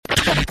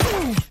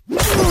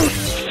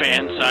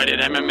Fan-Sided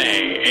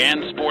MMA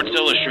and Sports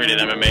Illustrated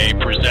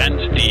MMA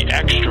present the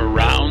Extra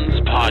Rounds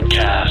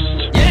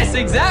podcast. Yes,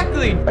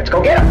 exactly. Let's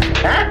go get him,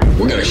 huh?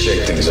 We're going to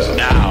shake things up.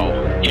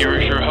 Now, here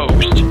is your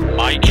host,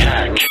 Mike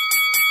Heck.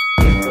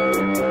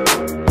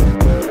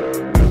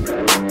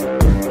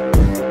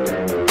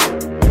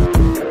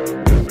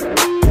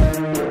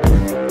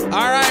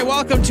 All right,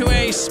 welcome to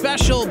a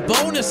special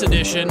bonus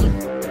edition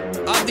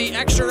of the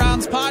Extra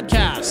Rounds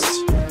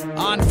podcast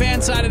on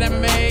Fan-Sided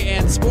MMA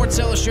and Sports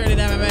Illustrated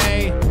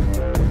MMA.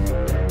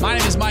 My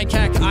name is Mike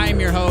Heck. I am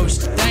your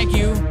host. Thank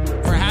you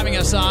for having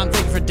us on.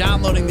 Thank you for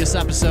downloading this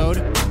episode.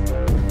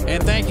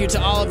 And thank you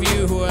to all of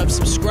you who have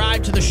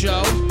subscribed to the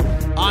show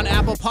on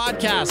Apple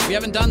Podcasts. If you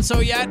haven't done so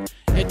yet,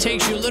 it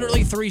takes you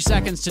literally 3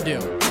 seconds to do.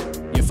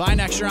 You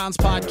find Extra Rounds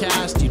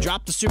podcast, you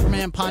drop the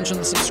Superman punch on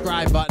the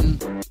subscribe button,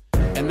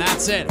 and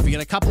that's it. If you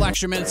get a couple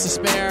extra minutes to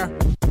spare,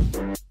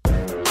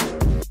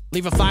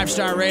 leave a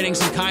 5-star rating,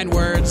 some kind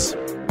words.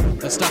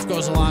 That stuff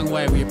goes a long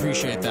way. We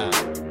appreciate that.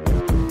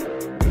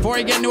 Before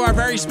we get into our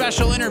very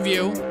special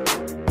interview,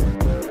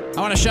 I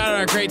want to shout out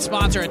our great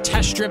sponsor at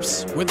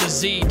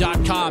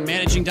TestStripsWithAZ.com.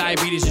 Managing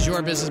diabetes is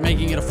your business.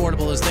 Making it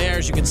affordable is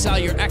theirs. You can sell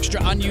your extra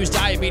unused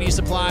diabetes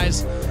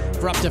supplies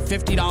for up to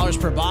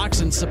 $50 per box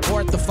and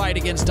support the fight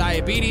against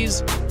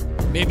diabetes.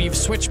 Maybe you've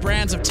switched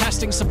brands of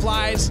testing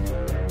supplies.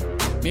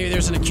 Maybe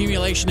there's an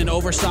accumulation in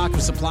overstock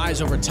of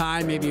supplies over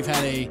time. Maybe you've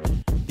had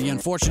the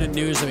unfortunate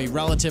news of a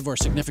relative or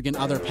significant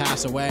other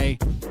pass away.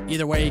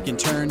 Either way, you can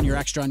turn your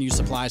extra unused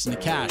supplies into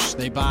cash.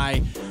 They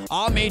buy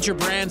all major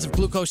brands of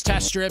glucose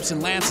test strips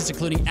and lancets,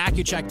 including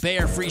Accu-Check,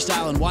 Bayer,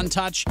 Freestyle, and One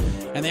Touch.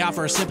 And they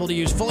offer a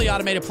simple-to-use, fully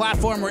automated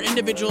platform where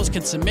individuals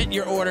can submit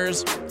your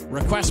orders,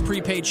 request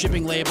prepaid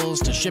shipping labels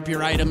to ship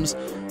your items.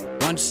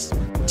 Once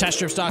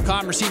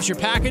TestStrips.com receives your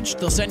package,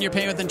 they'll send your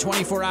payment within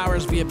 24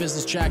 hours via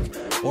business check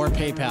or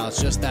PayPal.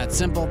 It's just that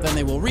simple. Then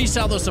they will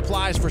resell those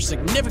supplies for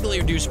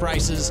significantly reduced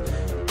prices,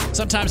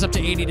 sometimes up to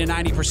 80 to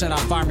 90%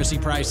 off pharmacy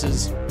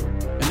prices.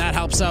 And that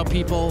helps out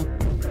people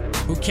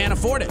who can't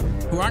afford it,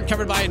 who aren't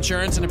covered by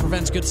insurance, and it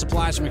prevents good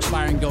supplies from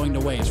expiring and going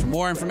to waste. For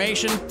more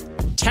information,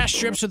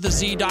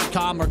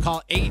 TestStripsWithAZ.com or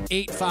call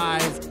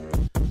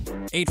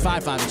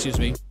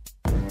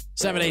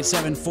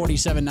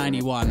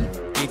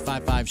 787-4791,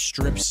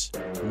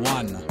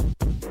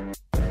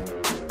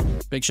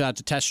 855-STRIPS1. Big shout out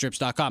to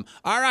TestStrips.com.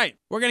 All right,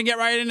 we're going to get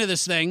right into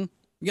this thing.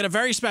 We got a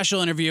very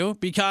special interview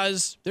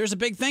because there's a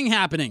big thing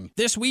happening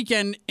this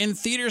weekend in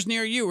theaters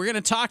near you. We're going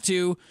to talk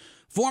to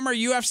former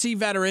UFC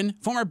veteran,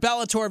 former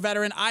Bellator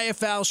veteran,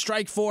 IFL,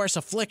 Strikeforce,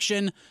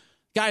 Affliction.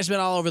 Guy's been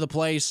all over the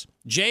place.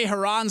 Jay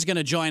Hieron's going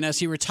to join us.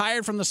 He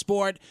retired from the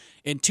sport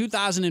in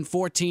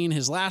 2014.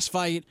 His last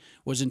fight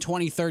was in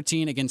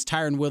 2013 against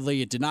Tyron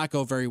Woodley. It did not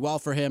go very well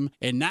for him.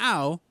 And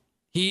now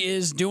he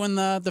is doing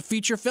the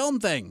feature film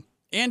thing.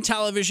 And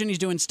television. He's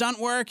doing stunt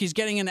work. He's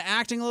getting into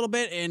acting a little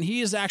bit. And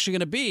he is actually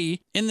going to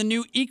be in the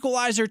new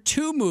Equalizer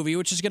 2 movie,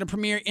 which is going to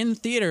premiere in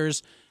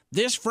theaters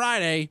this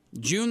Friday,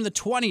 June the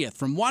 20th.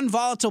 From one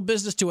volatile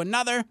business to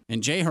another.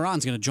 And Jay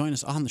Hieron's going to join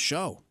us on the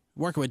show.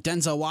 Working with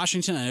Denzel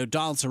Washington. I know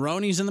Donald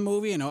Cerrone's in the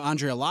movie. I know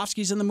Andrei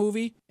Arlovski's in the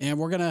movie. And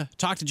we're going to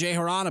talk to Jay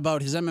Hieron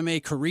about his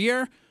MMA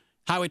career,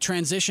 how it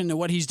transitioned to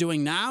what he's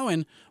doing now.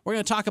 And we're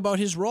going to talk about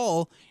his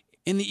role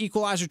in the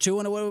Equalizer 2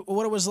 and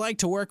what it was like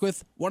to work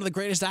with one of the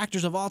greatest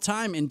actors of all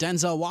time in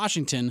Denzel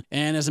Washington.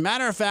 And as a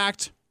matter of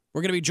fact,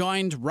 we're going to be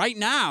joined right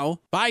now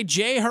by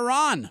Jay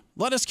Hieron.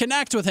 Let us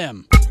connect with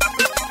him.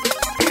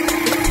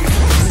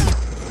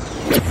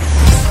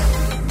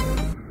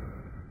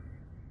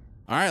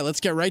 All right, let's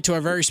get right to our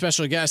very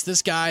special guest.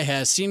 This guy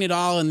has seen it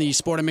all in the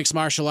sport of mixed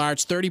martial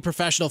arts, 30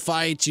 professional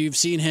fights. You've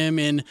seen him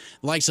in the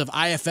likes of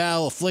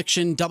IFL,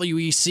 Affliction,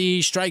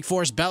 WEC,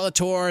 Strikeforce,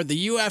 Bellator,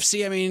 the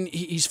UFC. I mean,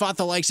 he's fought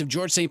the likes of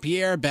George St.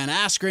 Pierre, Ben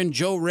Askren,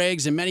 Joe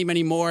Riggs, and many,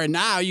 many more. And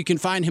now you can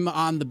find him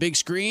on the big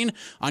screen,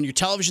 on your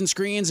television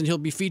screens, and he'll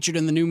be featured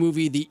in the new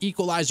movie, The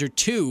Equalizer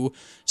 2,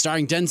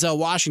 starring Denzel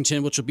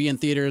Washington, which will be in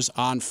theaters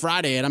on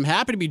Friday. And I'm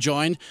happy to be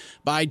joined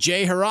by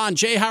Jay Hieron.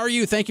 Jay, how are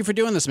you? Thank you for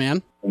doing this,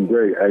 man. I'm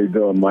great. How you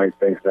doing, Mike?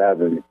 Thanks for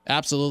having me.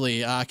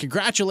 Absolutely.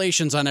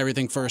 Congratulations on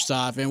everything, first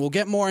off. And we'll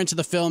get more into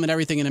the film and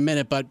everything in a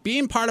minute. But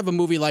being part of a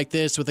movie like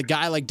this with a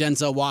guy like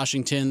Denzel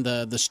Washington,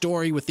 the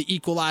story with The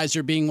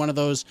Equalizer being one of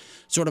those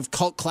sort of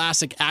cult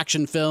classic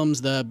action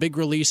films, the big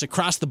release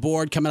across the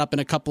board coming up in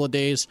a couple of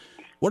days.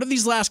 What have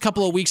these last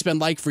couple of weeks been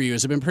like for you?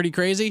 Has it been pretty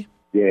crazy?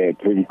 Yeah,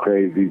 pretty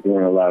crazy.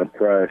 Doing a lot of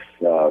press,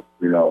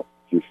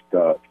 just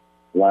a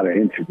lot of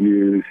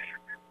interviews.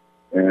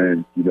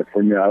 And the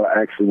premiere,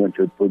 I actually went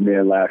to the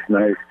premiere last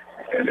night,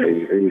 and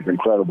it was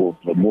incredible.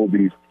 The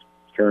movie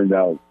turned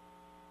out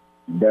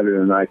better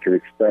than I could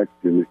expect.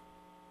 It was,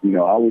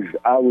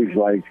 I was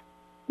like,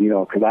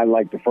 because I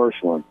liked the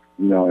first one,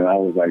 and I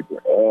was like,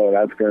 oh,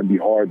 that's going to be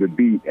hard to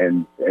beat,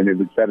 and it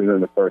was better than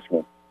the first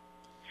one.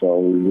 So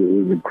it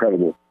was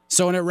incredible.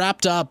 So when it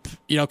wrapped up,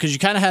 because you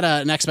kind of had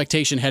an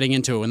expectation heading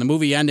into it, when the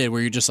movie ended, where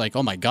you're just like,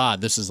 oh my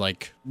God, this is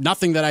like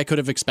nothing that I could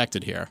have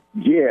expected here.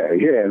 Yeah,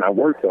 and I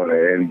worked on it,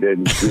 and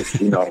then just,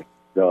 the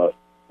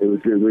it was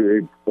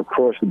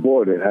across the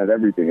board. It had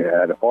everything. It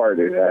had heart.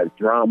 It had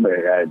drama.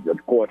 It had,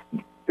 of course,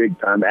 big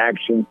time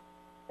action.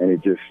 And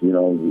it just, it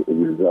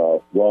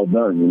was well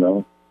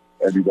done.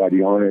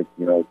 Everybody on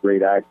it.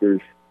 Great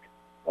actors.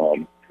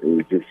 It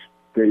was just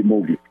a great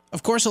movie.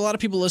 Of course, a lot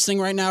of people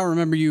listening right now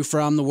remember you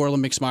from the world of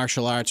mixed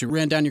martial arts. You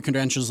ran down your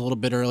credentials a little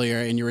bit earlier,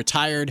 and you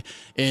retired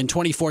in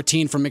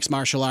 2014 from mixed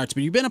martial arts.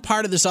 But you've been a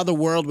part of this other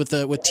world with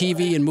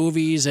TV and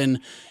movies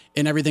and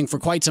everything for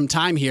quite some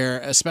time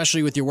here,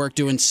 especially with your work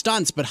doing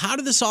stunts. But how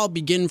did this all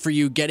begin for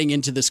you getting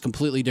into this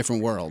completely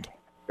different world?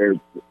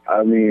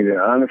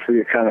 Honestly,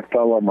 it kind of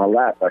fell on my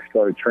lap. I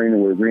started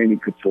training with Randy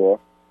Couture.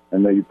 I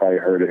know you probably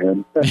heard of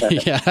him.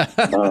 Yeah.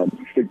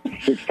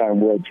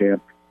 Six-time world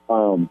champ.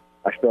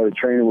 I started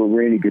training with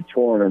Randy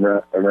Couture in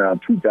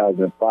around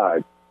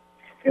 2005,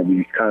 and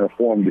we kind of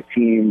formed a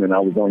team, and I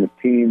was on the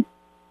team,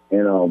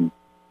 and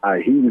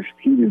he was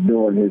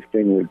doing his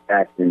thing with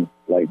acting,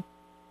 like,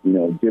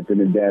 dipping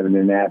and dabbing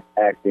in that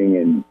acting,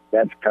 and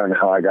that's kind of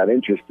how I got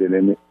interested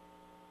in it.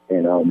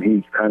 And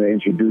he kind of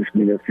introduced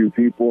me to a few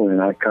people,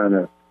 and I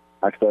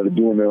started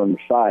doing it on the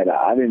side.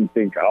 I didn't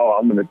think,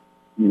 I'm going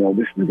to,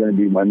 this is going to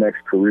be my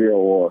next career,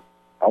 or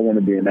I want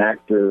to be an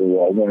actor,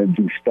 or I want to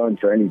do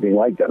stunts or anything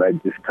like that. I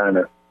just kind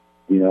of,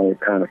 it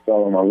kind of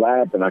fell on my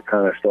lap, and I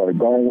kind of started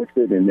going with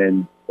it. And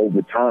then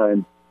over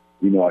time,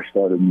 I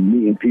started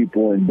meeting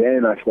people, and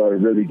then I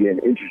started really getting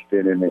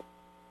interested in it.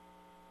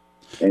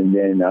 And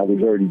then I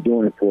was already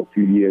doing it for a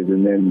few years.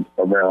 And then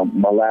around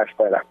my last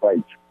fight, I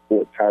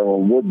fought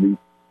Tyron Woodley.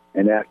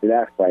 And after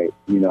that fight,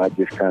 I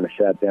just kind of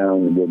sat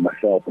down with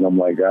myself, and I'm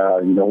like,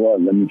 you know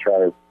what, let me try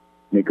to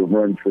make a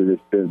run for this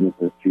business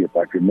and see if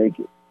I could make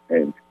it.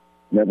 And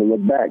never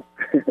look back.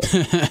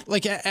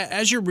 Like,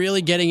 as you're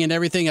really getting in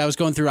everything, I was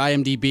going through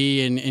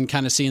IMDb and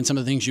kind of seeing some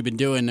of the things you've been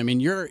doing. I mean,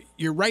 you're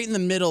right in the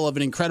middle of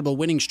an incredible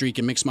winning streak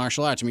in mixed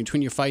martial arts. I mean,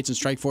 between your fights in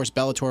Strikeforce,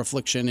 Bellator,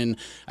 Affliction, and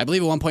I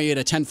believe at one point you had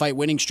a 10-fight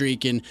winning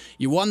streak, and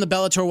you won the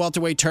Bellator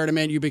welterweight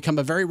tournament. You become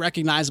a very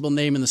recognizable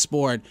name in the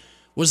sport.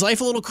 Was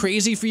life a little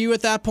crazy for you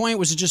at that point?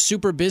 Was it just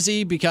super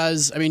busy?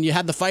 Because, I mean, you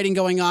had the fighting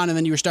going on, and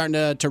then you were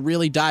starting to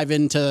really dive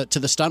into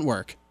the stunt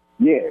work.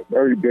 Yeah,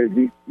 very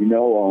busy.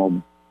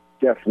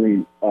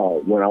 Definitely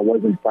when I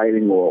wasn't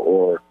fighting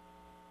or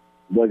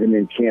wasn't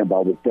in camp, I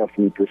was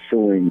definitely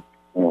pursuing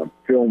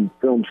film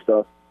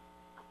stuff.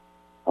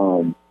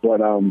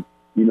 But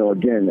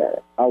again,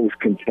 I was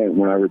content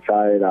when I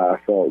retired. I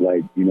felt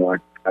like,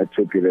 I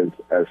took it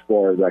as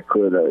far as I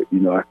could. I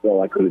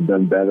felt I could have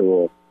done better,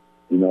 or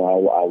I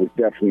was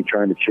definitely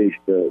trying to chase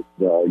the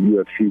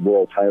UFC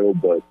world title,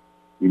 but,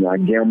 I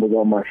gambled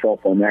on myself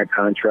on that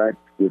contract,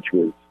 which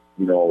was,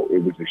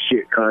 it was a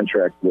shit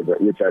contract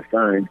which I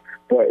signed.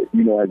 But,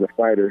 as a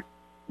fighter,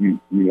 you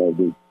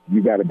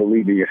got to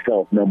believe in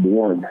yourself, number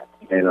one.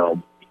 And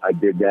I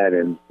did that,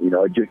 and,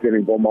 it just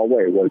didn't go my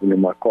way. It wasn't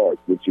in my cards,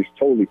 which is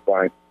totally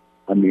fine.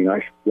 I mean,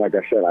 like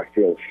I said, I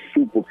feel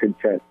super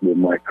content with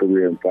my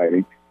career in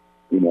fighting.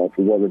 If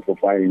it wasn't for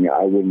fighting, it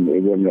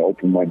wouldn't have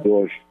opened my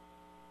doors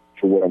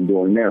to what I'm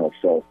doing now.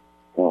 So,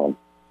 it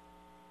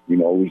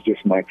was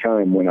just my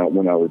time when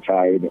I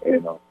retired,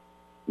 and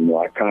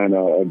I kind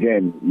of,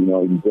 again,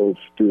 you go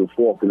through the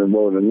fork in the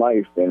road in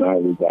life, and I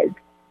was like,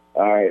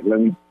 all right, let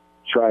me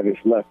try this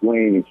left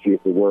lane and see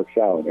if it works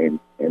out, and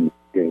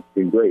it's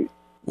been great.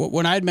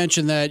 When I had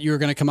mentioned that you were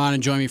going to come on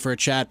and join me for a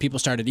chat, people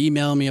started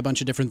emailing me a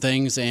bunch of different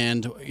things.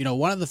 And,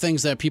 one of the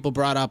things that people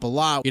brought up a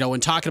lot, when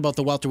talking about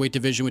the welterweight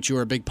division, which you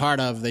were a big part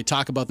of, they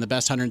talk about the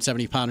best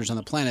 170-pounders on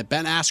the planet.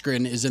 Ben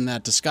Askren is in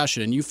that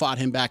discussion, and you fought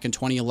him back in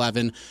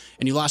 2011,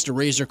 and you lost a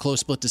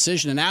razor-close split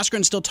decision. And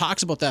Askren still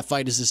talks about that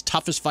fight as his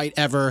toughest fight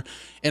ever.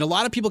 And a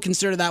lot of people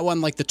consider that one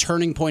like the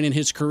turning point in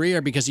his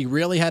career because he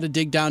really had to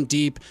dig down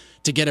deep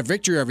to get a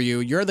victory over you.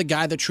 You're the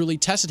guy that truly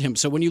tested him.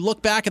 So when you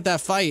look back at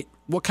that fight,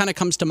 what kind of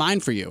comes to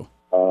mind for you?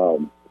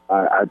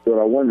 I thought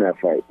I won that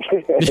fight.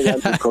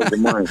 That's what comes to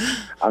mind.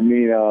 I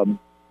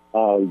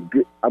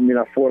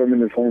fought him in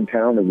his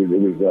hometown. It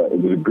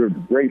was a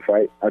great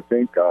fight. I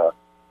think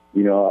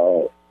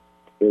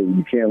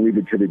you can't leave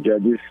it to the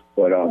judges.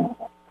 But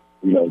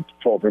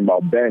talking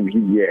about Ben,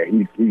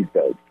 he's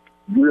a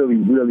really,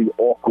 really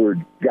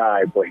awkward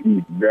guy, but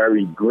he's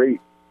very great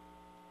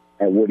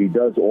at what he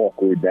does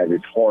awkward. That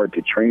it's hard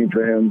to train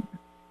for him,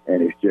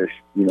 and it's just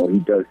he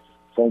does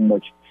so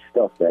much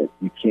stuff that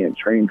you can't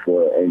train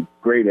for, and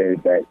great at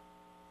it that,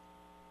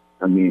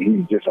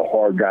 he's just a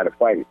hard guy to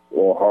fight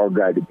or a hard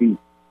guy to beat.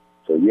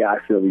 So, I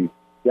feel he's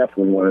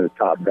definitely one of the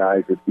top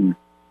guys. If I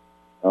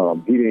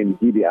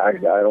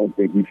don't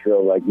think he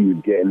felt like he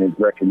was getting his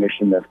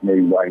recognition. That's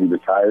maybe why he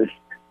retired,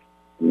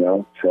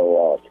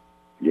 So,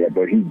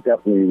 but he was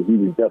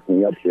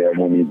definitely up there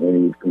when he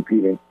was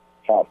competing,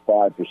 top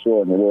 5 for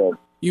sure in the world.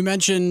 You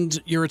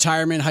mentioned your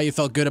retirement, how you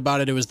felt good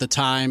about it. It was the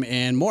time.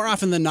 And more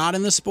often than not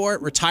in the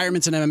sport,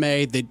 retirements in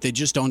MMA, they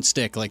just don't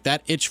stick. Like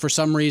that itch for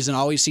some reason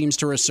always seems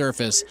to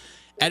resurface.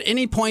 At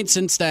any point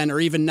since then, or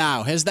even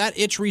now, has that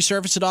itch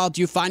resurfaced at all? Do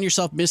you find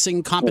yourself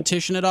missing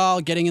competition at all,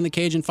 getting in the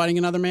cage and fighting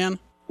another man?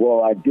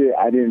 Well, I did.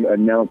 I didn't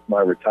announce my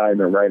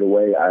retirement right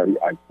away. I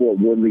fought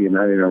Woodley, and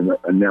I didn't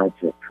announce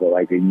it for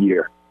like a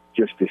year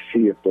just to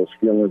see if those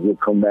feelings would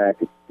come back.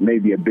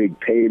 Maybe a big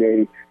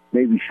payday,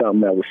 maybe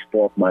something that would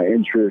spark my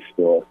interest,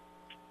 or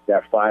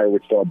that fire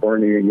would start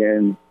burning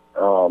again.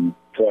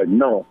 But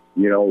no,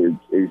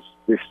 it's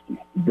this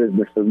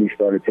business for me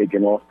started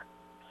taking off.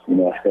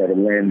 I started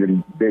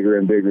landing bigger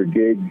and bigger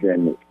gigs,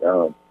 and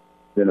it's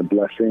been a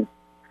blessing.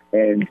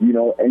 And,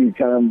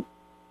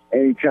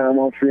 anytime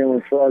I'm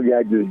feeling froggy,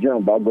 I just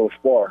jump. I'll go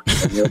spar,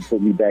 and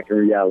put me back in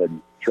reality.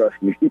 Trust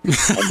me.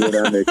 I'll go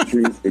down to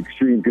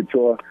Extreme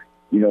Couture.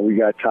 We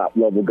got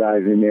top-level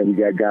guys in there. We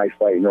got guys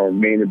fighting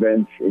on main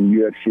events in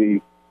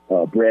UFC.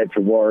 Brad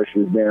Tavares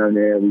is down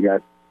there. We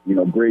got,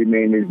 Gray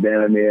Main is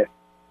down there.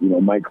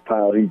 Mike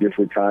Pyle, he just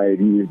retired.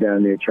 He was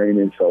down there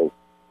training. So,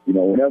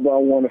 whenever I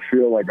want to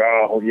feel like,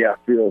 oh, yeah, I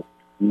feel,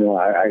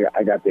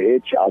 I got the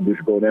itch, I'll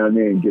just go down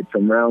there and get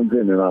some rounds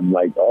in, and I'm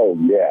like, oh,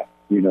 yeah.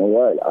 You know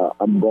what?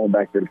 I'm going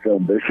back to the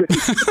film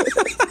business.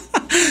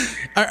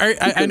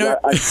 I know.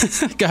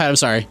 Go ahead. I'm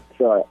sorry.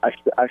 Sorry.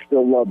 I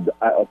still love.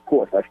 Of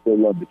course, I still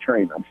love to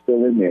train. I'm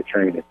still in there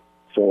training.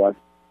 So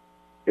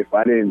if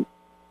I didn't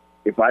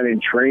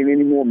train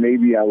anymore,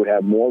 maybe I would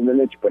have more of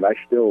an itch. But I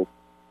still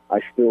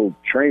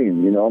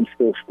train. I'm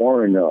still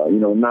sparring.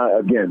 Not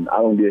again. I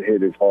don't get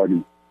hit as hard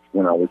as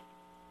when I was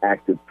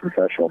active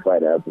professional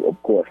fighter.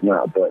 Of course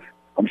not. But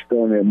I'm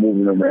still in there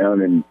moving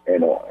around, and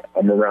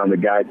I'm around the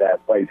guys that have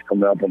fights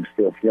coming up. I'm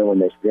still feeling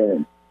those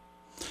feelings.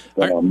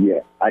 But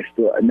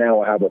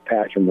now I have a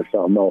passion for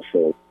something else.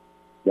 So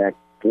that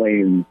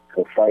flame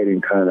for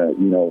fighting kind of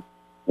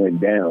went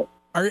down.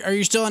 Are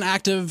you still an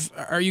active?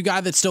 Are you a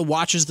guy that still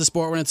watches the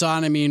sport when it's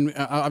on? I mean,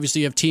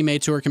 obviously you have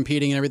teammates who are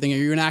competing and everything. Are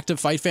you an active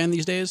fight fan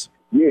these days?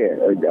 Yeah,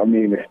 I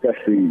mean,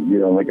 especially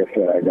like I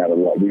said,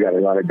 we got a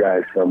lot of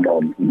guys from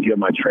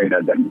my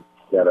trainer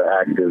that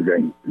are active,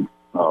 and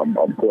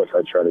of course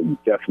I try to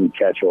definitely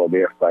catch all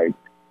their fights.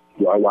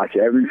 Do I watch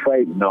every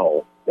fight?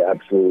 No,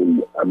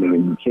 absolutely. I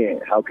mean, you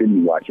can't. How can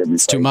you watch every fight?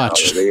 It's too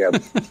much. They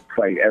have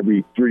fight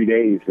every 3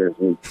 days. There's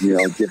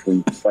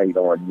different fight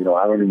on.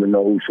 I don't even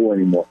know who's who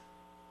anymore.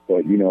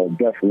 But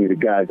definitely the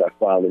guys I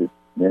followed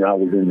when I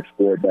was in the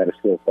sport that are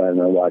still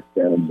fighting, I watched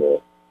them.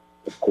 But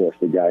of course,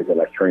 the guys that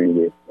I trained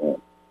with,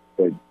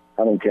 but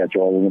I don't catch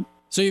all of them.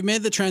 So you've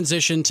made the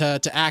transition to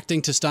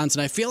acting, to stunts,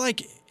 and I feel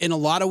like in a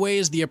lot of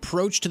ways the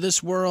approach to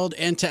this world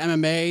and to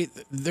MMA,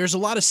 there's a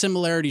lot of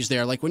similarities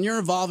there. Like when you're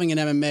evolving in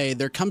MMA,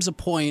 there comes a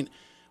point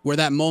where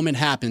that moment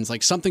happens,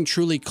 like something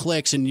truly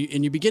clicks, and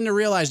you begin to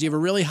realize you have a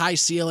really high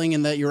ceiling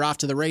and that you're off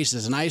to the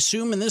races. And I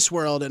assume in this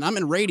world, and I'm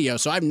in radio,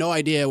 so I have no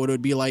idea what it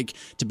would be like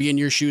to be in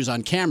your shoes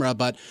on camera,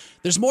 but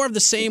there's more of the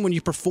same when you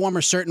perform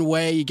a certain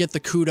way, you get the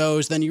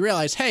kudos, then you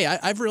realize, hey,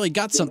 I've really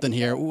got something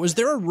here. Was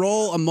there a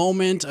role, a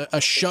moment, a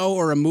show,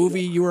 or a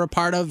movie you were a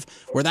part of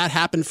where that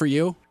happened for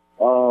you?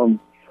 I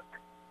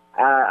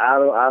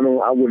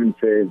wouldn't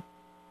say,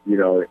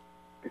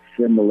 it's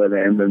similar to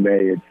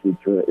MMA. I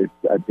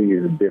think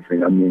it's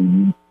different. I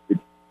mean,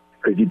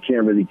 because you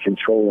can't really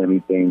control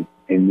anything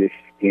in this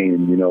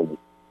game.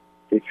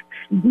 It's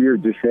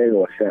weird to say,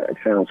 or it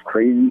sounds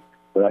crazy,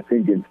 but I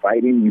think in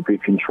fighting you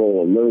could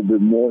control a little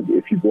bit more.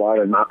 If you go out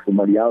and knock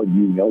somebody out,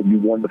 you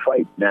won the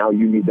fight. Now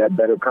you need that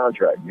better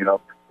contract.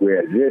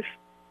 Whereas this,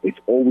 it's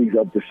always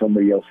up to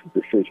somebody else's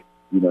decision.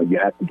 You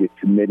have to get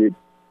submitted,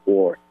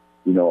 or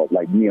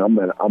like me, I'm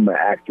an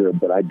actor,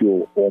 but I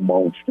do all my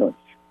own stunts.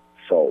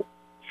 So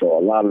a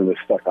lot of the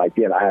stuff I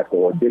get, I have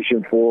to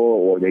audition for,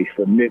 or they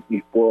submit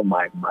me for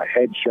my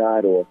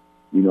headshot, or,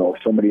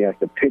 somebody has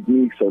to pick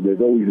me. So there's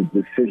always a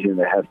decision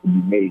that has to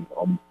be made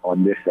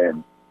on this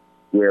end.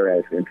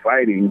 Whereas in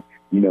fighting,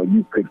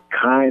 you could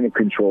kind of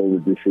control the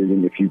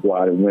decision if you go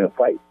out and win a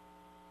fight.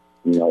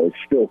 It's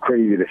still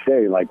crazy to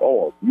say, like,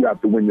 oh, you have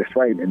to win this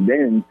fight, and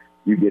then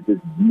you get this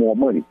more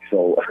money.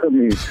 So, I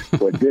mean,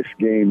 but this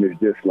game is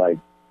just like,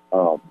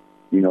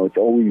 it's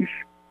always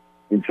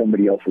in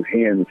somebody else's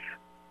hands,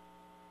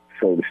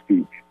 so to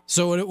speak.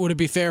 So would it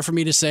be fair for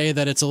me to say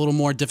that it's a little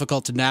more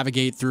difficult to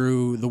navigate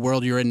through the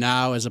world you're in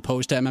now as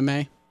opposed to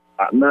MMA?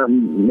 Not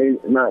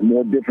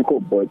more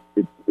difficult, but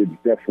it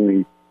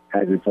definitely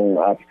has its own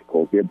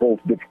obstacles. They're both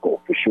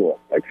difficult for sure.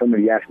 Like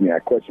somebody asked me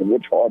that question,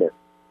 which harder?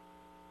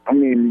 I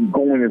mean,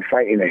 going and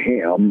fighting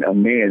a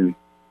man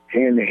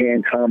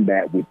hand-to-hand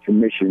combat with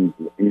submissions,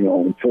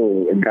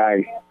 until a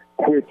guy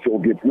quits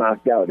or gets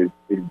knocked out,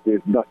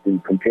 there's nothing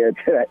compared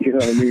to that. You know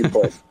what I mean?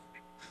 But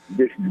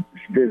this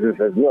business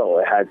as well,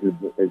 it has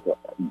its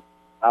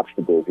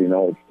obstacles.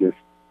 It's just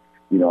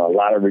a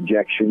lot of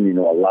rejection.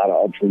 A lot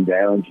of ups and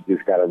downs. You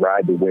just got to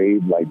ride the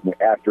wave. Like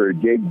after a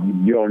gig,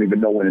 you don't even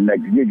know when the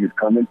next gig is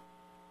coming.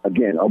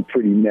 Again, I'm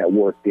pretty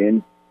networked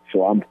in,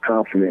 so I'm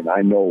confident.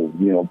 I know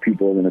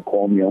people are going to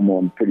call me. I'm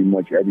on pretty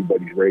much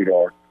everybody's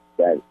radar.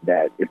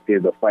 That if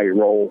there's a fight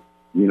role,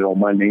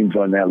 my name's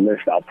on that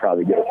list, I'll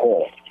probably get a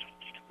call.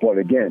 But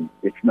again,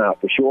 it's not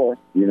for sure,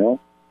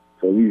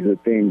 So these are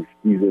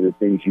the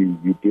things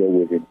you deal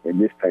with in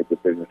this type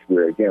of business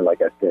where, again,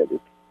 like I said,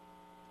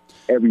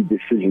 every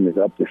decision is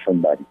up to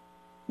somebody.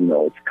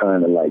 it's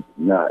kind of like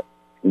not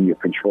in your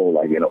control.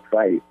 Like in a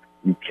fight,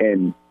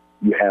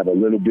 you have a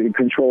little bit of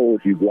control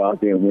if you go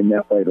out there and win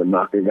that fight or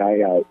knock a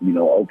guy out.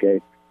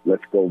 Okay,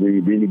 let's go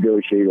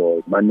renegotiate,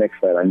 or my next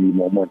fight I need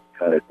more money,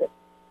 kind of thing.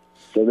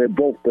 So they're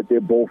both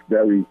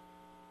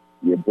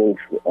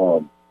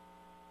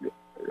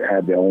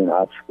have their own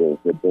obstacles.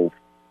 They're both,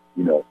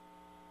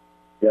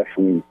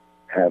 definitely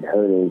have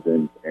hurdles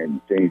and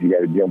things you got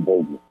to jump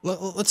over.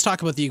 Let's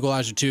talk about The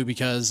Equalizer 2,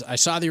 because I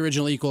saw the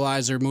original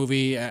Equalizer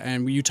movie,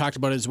 and you talked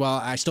about it as well.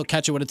 I still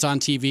catch it when it's on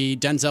TV.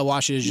 Denzel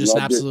Washington is just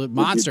an absolute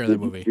monster in the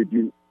movie.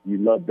 You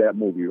love that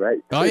movie,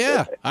 right? Oh,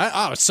 yeah.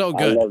 It's so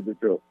good. I loved it,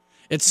 too.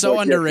 It's so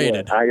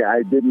underrated.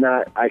 I did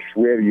not, I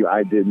swear to you,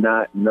 I did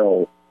not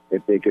know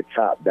if they could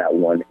top that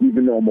one,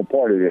 even though I'm a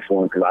part of this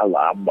one, because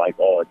I'm like,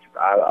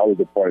 I was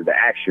a part of the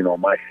action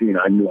on my scene.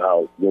 I knew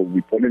what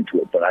we put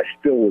into it, but I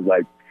still was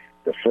like,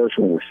 the first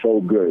one was so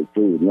good,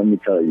 dude. Let me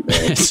tell you,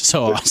 man. It's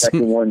so awesome. The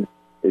second one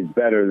is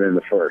better than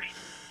the first.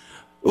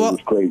 It was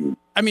crazy.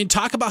 I mean,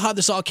 talk about how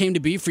this all came to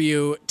be for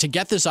you to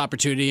get this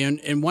opportunity,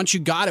 and once you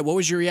got it, what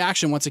was your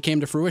reaction once it came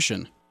to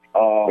fruition?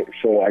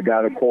 So I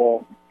got a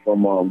call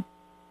from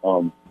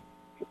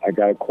I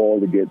got a call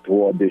to get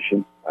to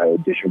audition. I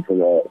auditioned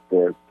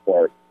for a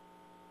part.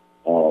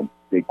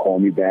 They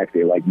called me back.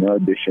 They liked my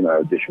audition. I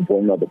auditioned for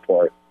another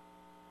part.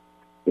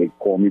 They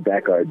called me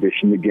back. I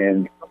auditioned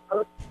again.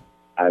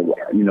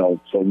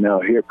 So now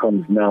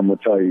I'm going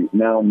to tell you,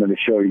 now I'm going to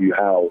show you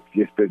how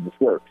this business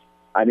works.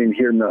 I didn't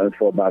hear nothing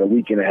for about a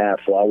week and a half,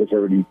 so I was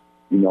already,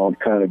 I'm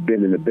kind of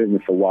been in the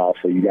business a while,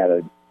 so you got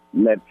to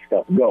let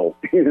stuff go.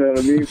 You know what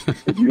I mean?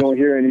 If you don't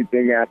hear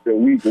anything after a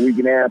week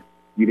and a half,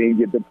 you didn't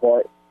get the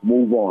part,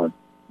 move on.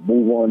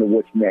 Move on to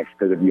what's next,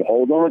 because if you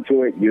hold on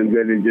to it, you're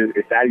going to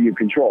it's out of your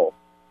control.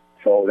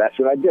 So that's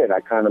what I did. I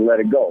kind of let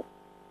it go.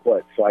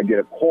 So I get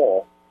a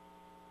call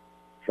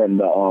from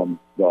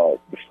the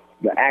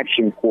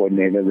action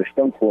coordinator, the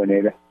stunt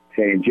coordinator,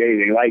 saying, Jay,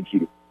 they like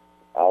you.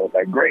 I was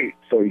like, great.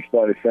 So he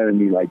started sending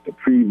me like the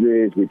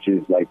previs, which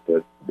is like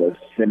the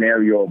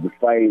scenario of the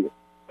fight.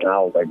 And I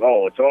was like,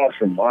 oh, it's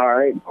awesome. All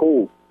right,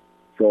 cool.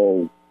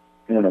 So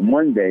on a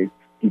Monday,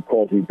 he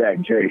calls me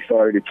back, Jay,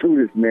 sorry to do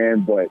this,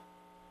 man, but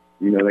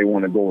they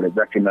want to go with a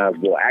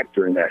recognizable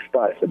actor in that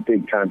spot. It's a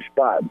big-time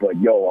spot. But,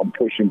 I'm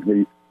pushing for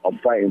you. I'm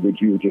fighting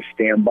with you. Just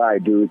stand by,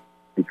 dude,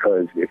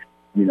 because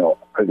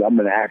because I'm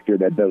an actor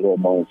that does all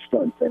my own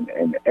stunts.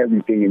 And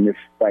everything in this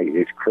fight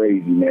is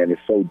crazy, man.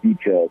 It's so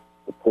detailed.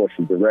 Of course,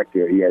 the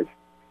director, he has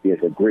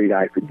a great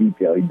eye for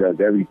detail. He does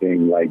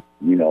everything,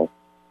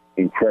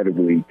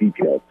 incredibly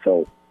detailed.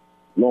 So,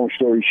 long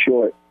story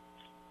short,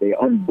 they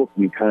unbooked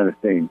me kind of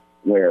thing.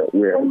 Where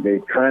they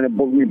kind of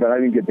booked me, but I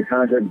didn't get the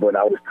contract, but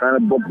I was kind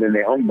of booked, and they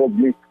unbooked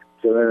me.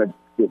 So then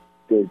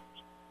the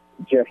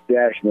Jeff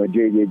Dashner,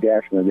 J.J.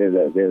 Dashner, they're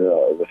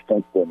the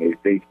stunt coordinators.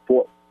 They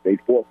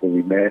fought for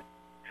me, man.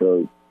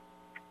 So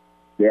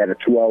they had a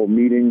 2-hour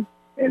meeting,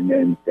 and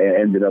then they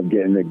ended up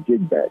getting the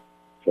gig back.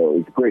 So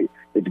it's great.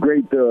 It's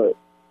great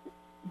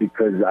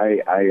because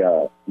I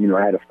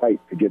had a fight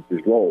to get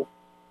this role,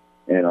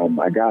 and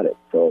I got it.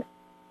 So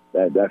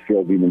that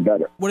feels even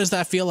better. What does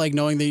that feel like,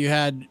 knowing that you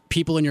had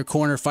people in your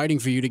corner fighting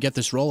for you to get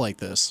this role like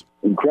this?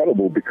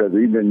 Incredible, because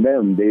even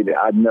them,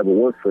 I'd never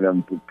worked for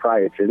them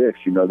prior to this.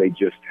 They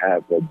just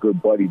have a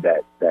good buddy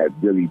that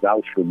really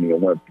vouched for me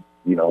and went,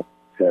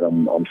 said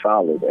I'm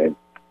solid, and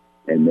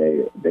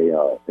they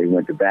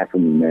went to bat for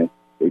me, man.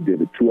 They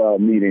did a 2-hour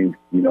meeting,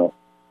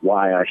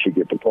 why I should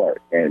get the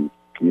part, and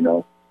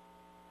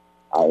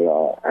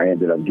I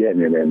ended up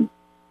getting it, and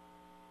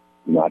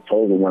I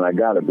told them when I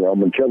got it, bro, I'm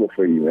going to kill it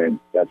for you, and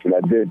that's what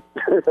I did.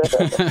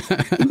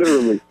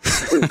 Literally.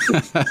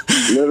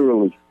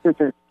 Literally.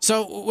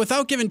 So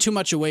without giving too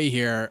much away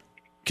here,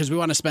 because we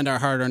want to spend our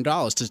hard-earned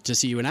dollars to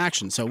see you in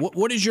action. So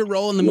what is your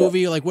role in the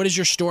movie? Like, what is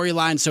your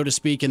storyline, so to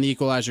speak, in The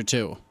Equalizer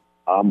 2?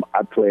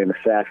 I play an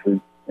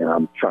assassin, and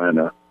I'm trying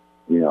to,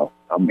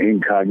 I'm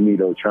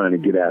incognito trying to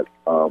get at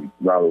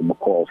Robert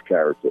McCall's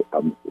character.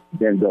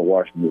 Denzel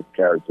Washington's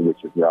character,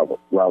 which is Robert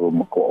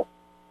McCall.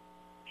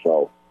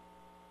 So,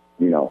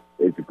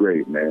 it's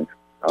great, man.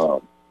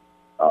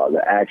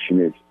 The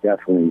action is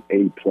definitely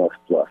A++.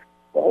 The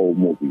whole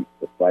movie,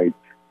 the fights,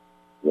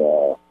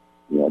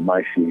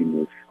 my scene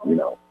was,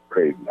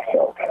 crazy.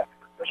 So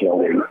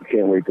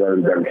can't wait to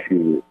everybody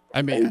see it.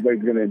 I mean,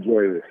 everybody's gonna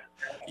enjoy this.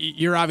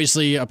 You're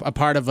obviously a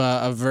part of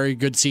a very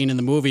good scene in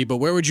the movie, but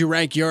where would you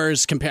rank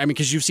yours compared? I mean,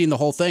 because you've seen the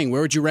whole thing.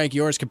 Where would you rank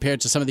yours compared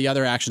to some of the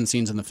other action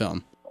scenes in the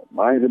film?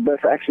 Mine's the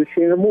best action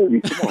scene in the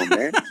movie. Come on,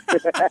 man.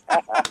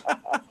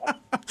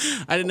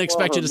 I didn't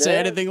expect you to say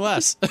anything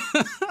less.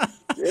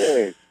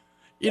 Yeah.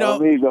 I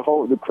mean,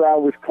 the crowd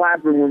was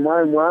clapping when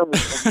mine was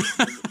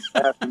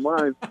after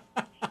mine.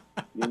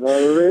 You know what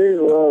I mean?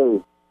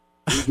 Whoa.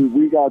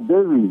 We got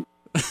busy.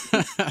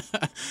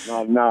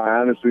 No,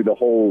 honestly, the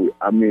whole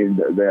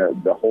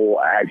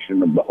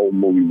action of the whole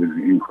movie was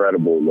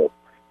incredible.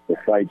 The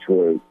fights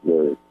were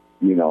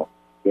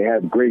they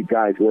had great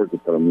guys working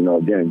for them.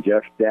 Again,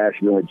 Jeff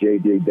Dashner,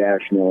 J.J.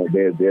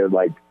 Dashner, they're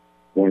like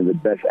one of the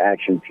best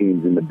action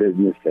teams in the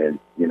business, and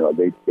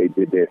they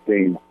did their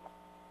thing.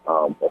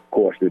 Of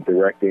course, the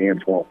director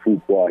Antoine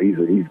Fuqua, he's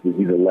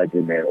a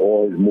legend, man.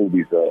 All his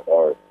movies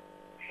are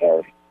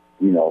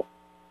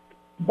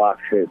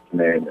box hits,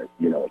 man.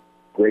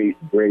 Great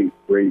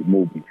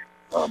movies.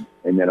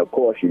 And then of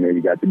course,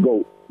 you got the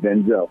GOAT,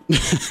 Denzel.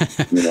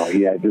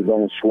 He has his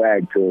own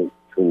swag to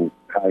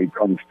how he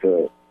comes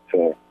to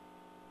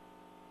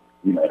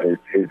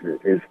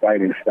his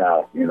fighting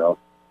style,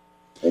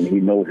 and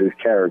he knows his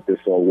character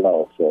so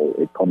well, so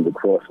it comes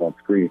across on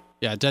screen.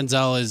 Yeah,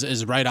 Denzel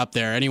is right up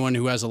there. Anyone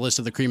who has a list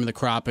of the cream of the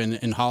crop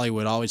in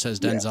Hollywood always has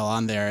Denzel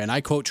on there, and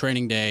I quote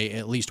Training Day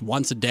at least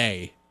once a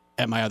day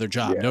at my other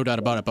job, no doubt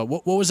about it. But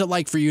what was it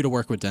like for you to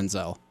work with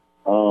Denzel?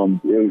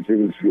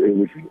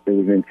 It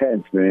was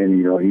intense,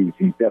 man.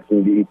 He's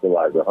definitely the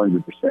equalizer,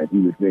 100%. He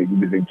was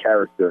in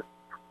character,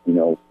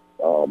 when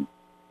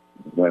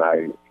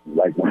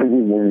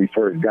we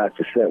first got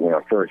to set, when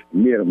I first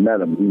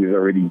met him, he was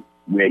already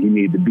where he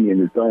needed to be in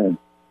his zone.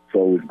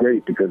 So it was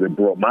great because it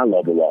brought my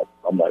level up.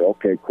 I'm like,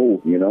 okay,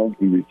 cool, He was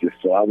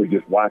I was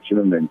just watching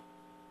him, and,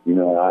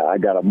 I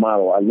got a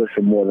motto: I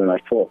listen more than I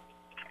talk.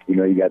 You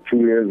got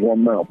 2 ears,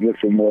 1 mouth.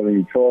 Listen more than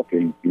you talk,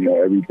 and,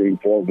 everything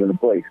falls into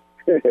place.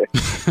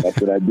 That's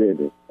what I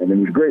did. And it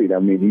was great. I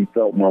mean, he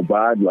felt my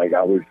vibe, like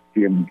I was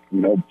being,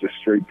 just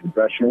straight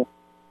professional.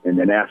 And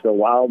then after a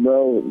while,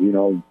 though,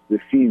 the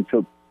scene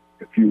took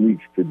a few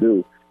weeks to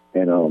do.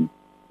 And,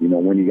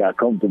 when he got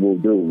comfortable,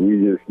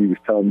 dude, he was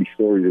telling me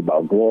stories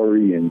about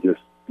glory and just,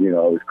 it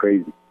was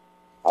crazy.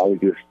 I was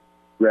just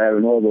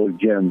grabbing all those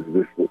gems,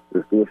 just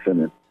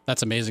listening.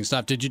 That's amazing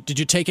stuff. Did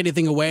you take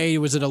anything away?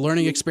 Was it a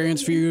learning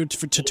experience for you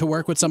to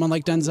work with someone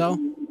like Denzel?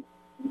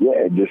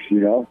 Yeah, just, he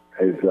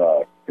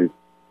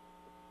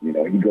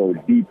goes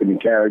deep in the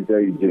character.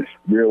 He's just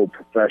real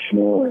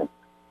professional.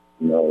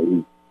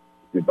 And,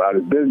 he's about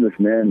his business,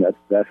 man.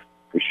 That's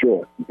for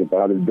sure. He's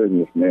about his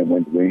business, man.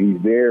 When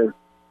he's there,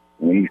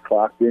 when he's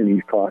clocked in,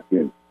 he's clocked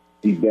in.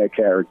 He's that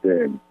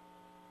character, and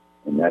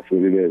that's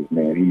what it is,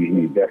 man.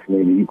 He's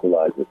definitely the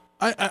equalizer.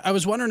 I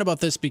was wondering about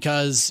this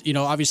because,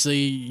 obviously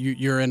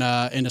you're in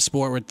a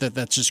sport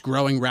that's just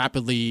growing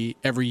rapidly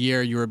every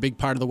year. You're a big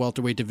part of the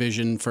welterweight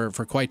division for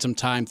quite some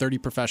time, 30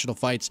 professional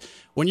fights.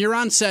 When you're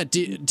on set,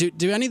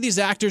 do any of these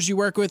actors you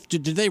work with, do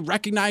they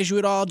recognize you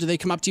at all? Do they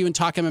come up to you and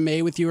talk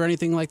MMA with you or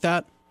anything like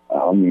that?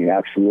 I mean,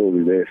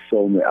 absolutely. There's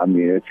so many. I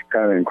mean, it's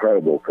kind of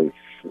incredible because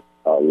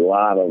a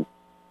lot of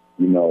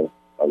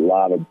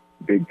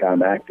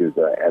big-time actors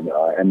are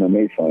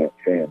MMA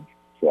fans.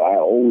 So I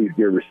always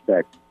give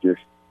respect,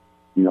 just,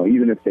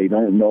 even if they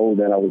don't know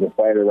that I was a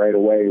fighter right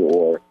away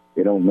or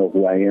they don't know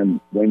who I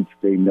am, once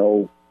they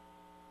know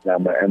that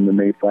I'm an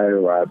MMA fighter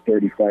or I have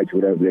 30 fights,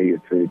 whatever,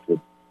 it's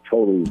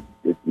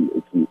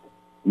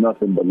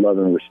nothing but love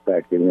and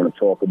respect. They want to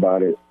talk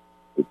about it.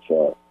 It's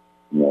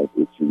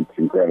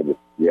incredible.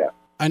 Yeah.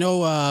 I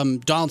know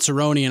Donald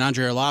Cerrone and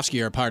Andrei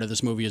Arlovsky are a part of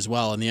this movie as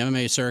well, and the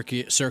MMA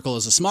circle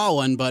is a small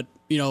one, but,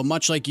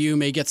 much like you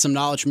may get some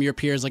knowledge from your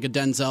peers like a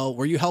Denzel,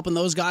 were you helping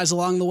those guys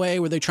along the way?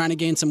 Were they trying to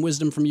gain some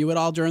wisdom from you at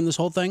all during this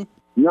whole thing?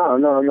 No.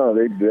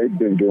 They've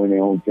been doing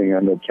their own thing. I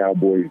know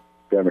Cowboy's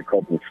done a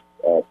couple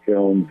of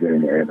films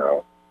and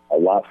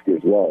Arlovsky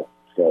as well.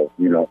 So,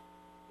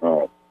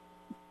 I'm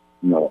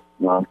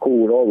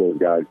cool with all those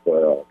guys,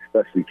 but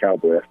especially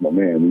Cowboy, that's my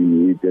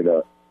man.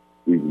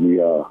 We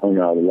hung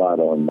out a lot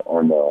on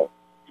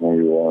when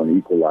we were on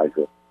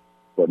Equalizer.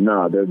 But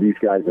these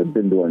guys have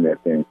been doing their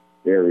thing.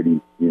 They're already,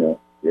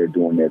 they're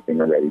doing their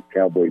thing already.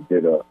 Cowboy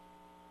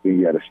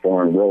he had a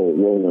starring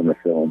role in the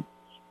film.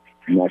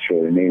 I'm not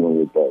sure the name of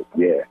it, but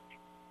yeah,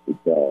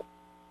 it's an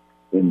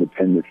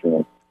independent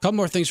film. Couple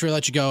more things before I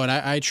let you go, and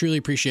I truly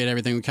appreciate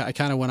everything. I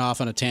kind of went off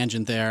on a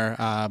tangent there.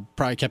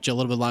 Probably kept you a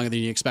little bit longer than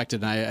you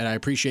expected, and I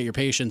appreciate your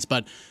patience.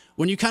 But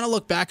when you kind of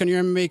look back on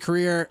your MMA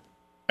career,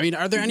 I mean,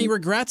 are there any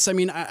regrets? I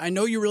mean, I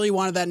know you really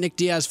wanted that Nick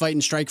Diaz fight in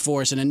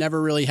Strikeforce, and it never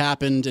really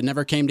happened. It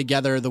never came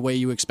together the way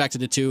you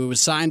expected it to. It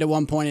was signed at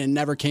one point, and it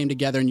never came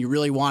together, and you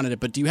really wanted it.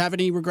 But do you have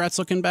any regrets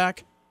looking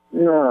back?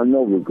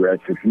 No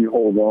regrets. If you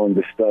hold on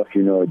to stuff,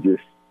 it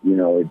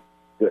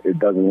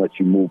doesn't let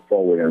you move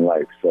forward in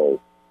life. So,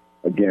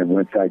 again,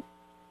 once I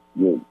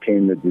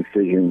came to the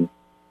decision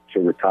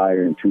to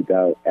retire in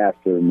 2000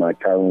 after my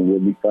Tyron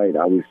Woodley fight,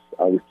 I was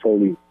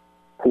totally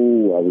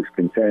cool. I was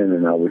content,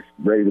 and I was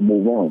ready to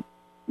move on.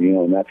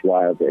 And that's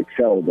why I've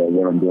excelled at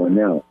what I'm doing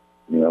now.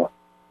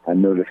 I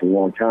noticed a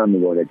long time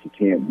ago that you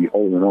can't be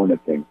holding on to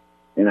things.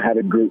 And I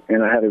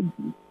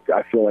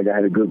feel like I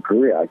had a good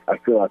career. I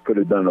feel I could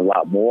have done a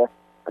lot more.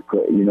 I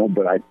could,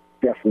 but I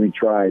definitely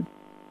tried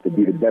to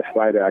be the best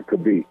fighter I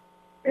could be.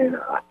 And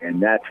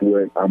that's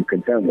what I'm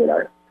content with.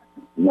 I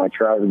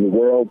traveled the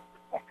world.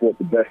 I fought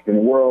the best in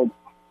the world.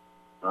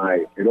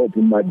 It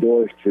opened my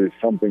doors to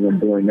something I'm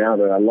doing now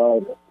that I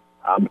love.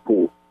 I'm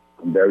cool.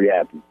 I'm very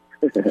happy.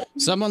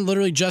 Someone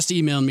literally just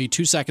emailed me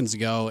 2 seconds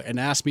ago and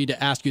asked me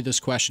to ask you this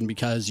question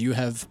because you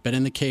have been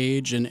in the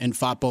cage and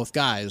fought both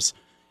guys.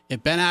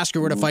 If Ben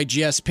Askren were to fight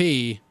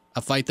GSP,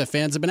 a fight that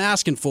fans have been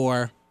asking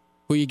for,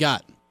 who you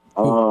got?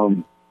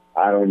 I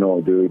I don't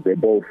know, dude. They're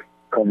both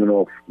coming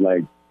off,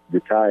 like,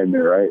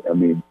 retirement, right? I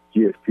mean,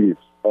 GSP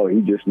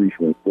he just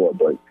recently fought,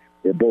 but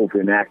they're both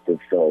inactive,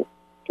 so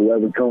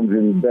whoever comes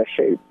in the best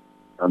shape.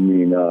 I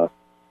mean, I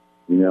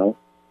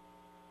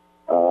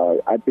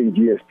think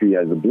GSP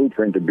has a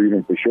blueprint to beat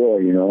him for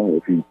sure,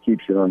 if he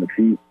keeps it on the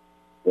feet.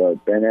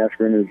 But Ben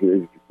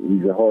Askren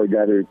he's a hard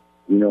guy to,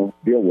 deal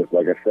with.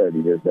 Like I said,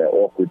 he has that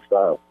awkward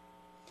style.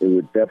 It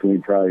would definitely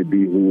probably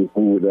be who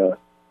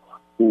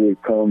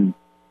would come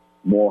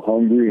more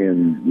hungry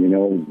and,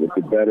 with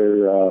a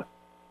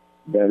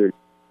better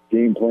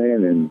game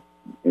plan and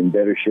in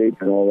better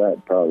shape and all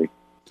that, probably.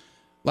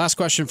 Last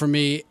question from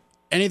me.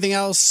 Anything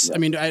else? I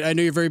mean, I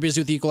know you're very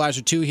busy with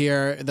Equalizer 2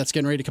 here. That's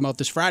getting ready to come out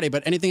this Friday.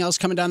 But anything else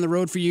coming down the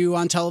road for you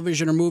on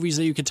television or movies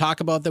that you could talk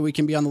about that we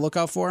can be on the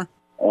lookout for?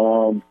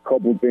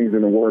 Couple things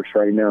in the works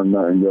right now.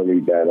 Nothing really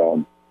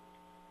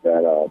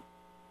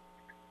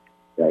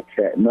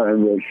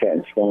nothing really set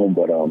in stone.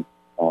 But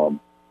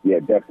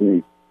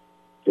definitely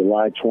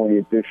July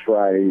 20th, this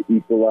Friday,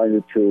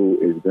 Equalizer 2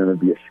 is going to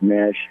be a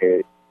smash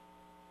hit.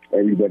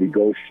 Everybody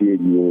go see it.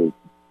 You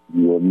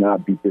will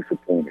not be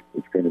disappointed.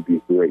 It's going to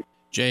be great.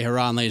 Jay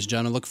Hieron, ladies and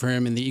gentlemen, look for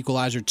him in the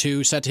Equalizer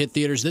 2, set to hit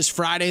theaters this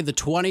Friday, the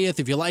 20th.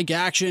 If you like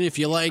action, if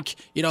you like,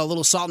 a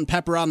little salt and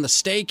pepper on the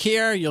steak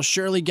here, you'll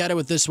surely get it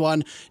with this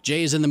one.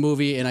 Jay is in the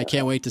movie, and I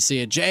can't wait to see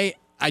it. Jay,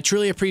 I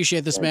truly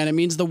appreciate this, man. It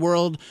means the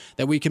world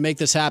that we can make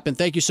this happen.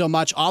 Thank you so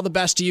much. All the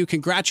best to you.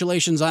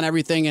 Congratulations on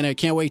everything, and I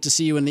can't wait to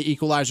see you in the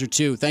Equalizer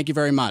 2. Thank you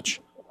very much.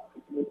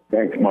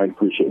 Thanks, Mike.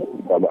 Appreciate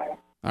it. Bye-bye. All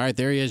right,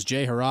 there he is,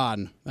 Jay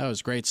Hieron. That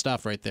was great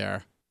stuff right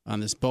there on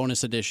this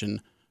bonus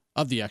edition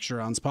of the Extra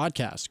Rounds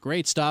podcast.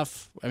 Great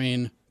stuff. I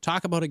mean,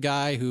 talk about a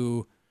guy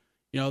who,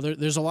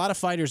 there's a lot of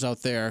fighters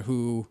out there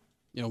who,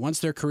 once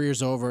their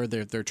career's over,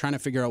 they're trying to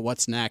figure out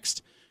what's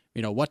next,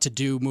 what to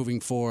do moving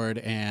forward.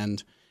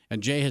 And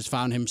Jay has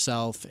found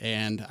himself,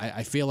 and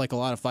I feel like a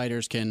lot of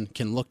fighters can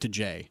look to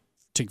Jay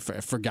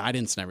for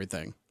guidance and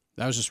everything.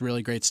 That was just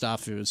really great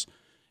stuff. It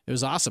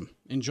was awesome.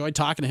 Enjoyed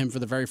talking to him for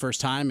the very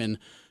first time, and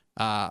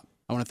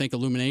I want to thank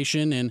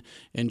Illumination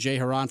and Jay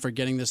Hieron for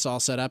getting this all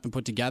set up and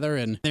put together,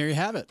 and there you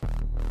have it.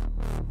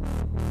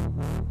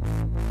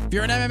 If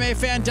you're an MMA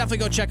fan, definitely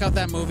go check out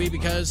that movie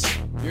because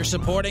you're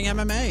supporting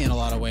MMA in a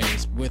lot of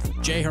ways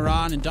with Jay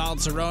Hieron and Donald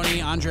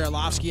Cerrone, Andrei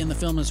Arlovsky in the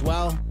film as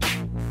well,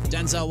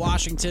 Denzel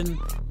Washington,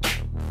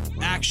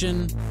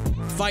 action,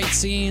 fight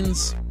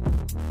scenes,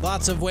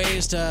 lots of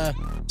ways to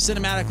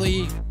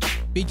cinematically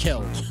be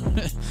killed.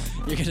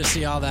 You're going to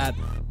see all that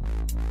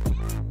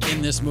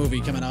in this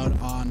movie coming out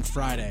on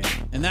Friday.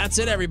 And that's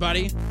it,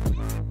 everybody.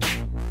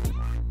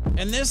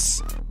 And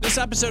this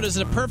episode is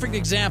a perfect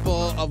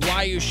example of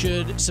why you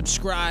should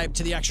subscribe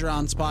to the Extra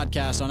Rounds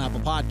podcast on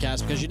Apple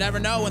Podcasts, because you never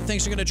know when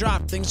things are going to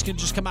drop. Things could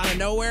just come out of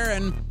nowhere,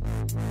 and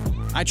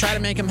I try to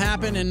make them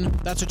happen, and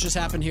that's what just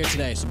happened here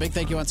today. So big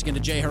thank you once again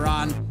to Jay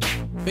Hieron.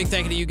 Big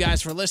thank you to you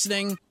guys for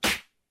listening.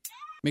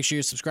 Make sure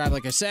you subscribe,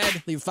 like I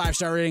said. Leave a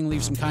 5-star rating,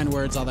 leave some kind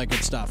words, all that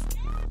good stuff.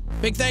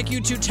 Big thank you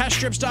to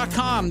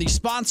teststrips.com, the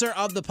sponsor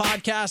of the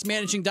podcast.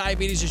 Managing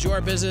diabetes is your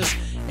business,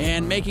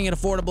 and making it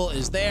affordable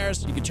is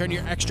theirs. You can turn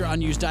your extra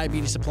unused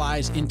diabetes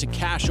supplies into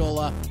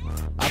cashola,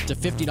 up to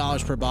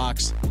 $50 per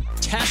box.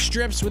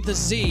 Teststrips with a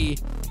Z.com.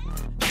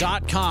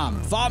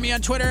 Follow me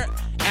on Twitter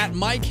at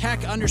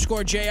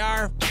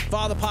MikeHeck_JR.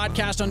 Follow the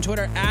podcast on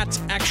Twitter at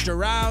Extra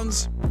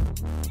Rounds.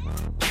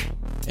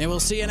 And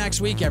we'll see you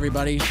next week,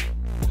 everybody.